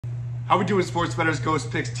How we doing, sports bettors?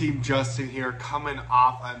 Ghost Picks Team Justin here, coming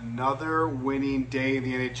off another winning day in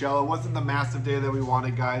the NHL. It wasn't the massive day that we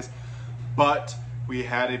wanted, guys, but we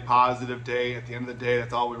had a positive day. At the end of the day,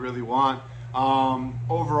 that's all we really want.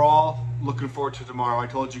 Overall, looking forward to tomorrow. I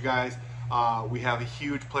told you guys we have a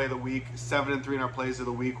huge play of the week, 7-3 in our plays of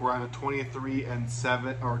the week. We're on a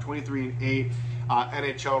 23-7 or 23-8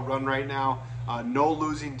 NHL run right now. No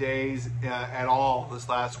losing days at all this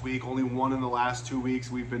last week. Only one in the last 2 weeks.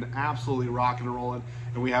 We've been absolutely rocking and rolling,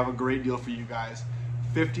 and we have a great deal for you guys.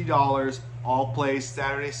 $50, all plays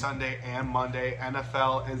Saturday, Sunday, and Monday.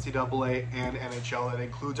 NFL, NCAA, and NHL. That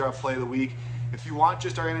includes our play of the week. If you want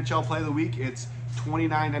just our NHL play of the week, it's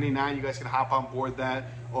 $29.99. You guys can hop on board that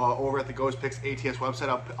over at the GhostPicks ATS website.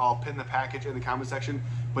 I'll pin the package in the comment section.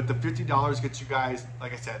 But the $50 gets you guys,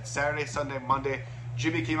 like I said, Saturday, Sunday, Monday.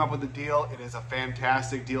 Jimmy came up with a deal. It is a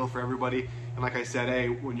fantastic deal for everybody. And like I said, hey,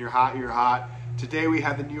 when you're hot, you're hot. Today we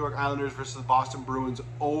had the New York Islanders versus the Boston Bruins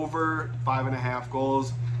over 5.5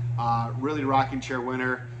 goals. Really rocking chair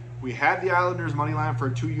winner. We had the Islanders money line for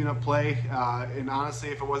a 2-unit play. And honestly,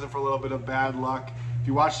 if it wasn't for a little bit of bad luck, if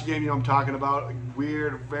you watch the game, you know what I'm talking about.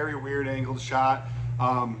 Weird, very weird angled shot.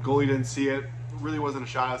 Goalie didn't see it. Really wasn't a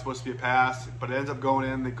shot. It was supposed to be a pass, but it ends up going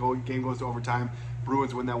in. The game goes to overtime.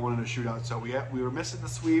 Bruins win that one in a shootout. So we were missing the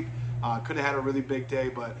sweep. Could have had a really big day,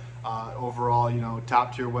 but overall, you know,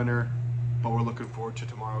 top tier winner. But we're looking forward to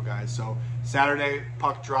tomorrow, guys. So Saturday,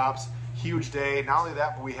 puck drops. Huge day. Not only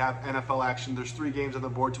that, but we have NFL action. There's 3 games on the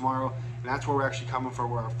board tomorrow, and that's where we're actually coming for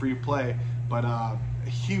our free play. But a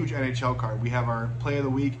huge NHL card. We have our play of the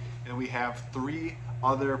week, and we have 3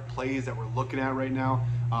 other plays that we're looking at right now.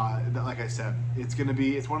 Like I said, it's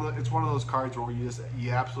one of those cards where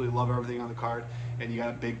you absolutely love everything on the card, and you got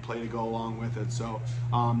a big play to go along with it. So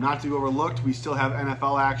not to be overlooked, we still have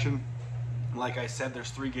NFL action. Like I said, there's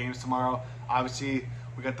 3 games tomorrow. Obviously,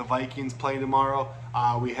 we got the Vikings playing tomorrow.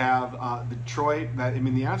 We have Detroit. The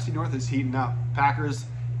NFC North is heating up. Packers,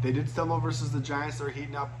 they did stumble versus the Giants. They're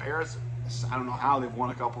heating up. Bears, I don't know how they've won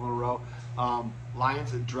a couple in a row.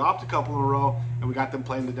 Lions had dropped a couple in a row, and we got them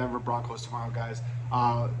playing the Denver Broncos tomorrow, guys.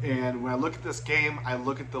 And when I look at this game, I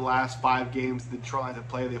look at the last 5 games the Detroit Lions have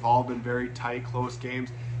played. They've all been very tight, close games.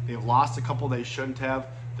 They've lost a couple they shouldn't have.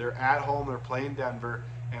 They're at home. They're playing Denver,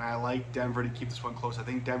 and I like Denver to keep this one close. I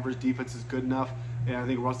think Denver's defense is good enough, and I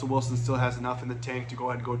think Russell Wilson still has enough in the tank to go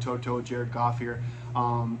ahead and go toe-to-toe with Jared Goff here.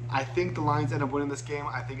 I think the Lions end up winning this game.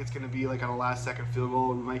 I think it's going to be like on a last-second field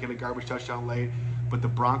goal. We might get a garbage touchdown late, but the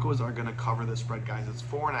Broncos are going to cover the spread, guys. It's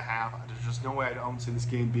 4.5. There's just no way I don't see this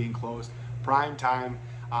game being close. Prime time,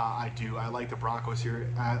 I do. I like the Broncos here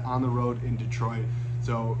on the road in Detroit.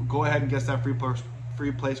 So go ahead and guess that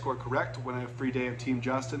free play score correct. Win a free day of Team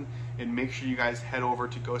Justin, and make sure you guys head over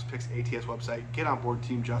to GhostPicks ATS website. Get on board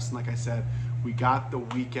Team Justin. Like I said, we got the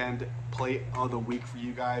weekend play of the week for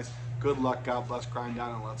you guys. Good luck, God bless, grind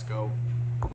down, and let's go.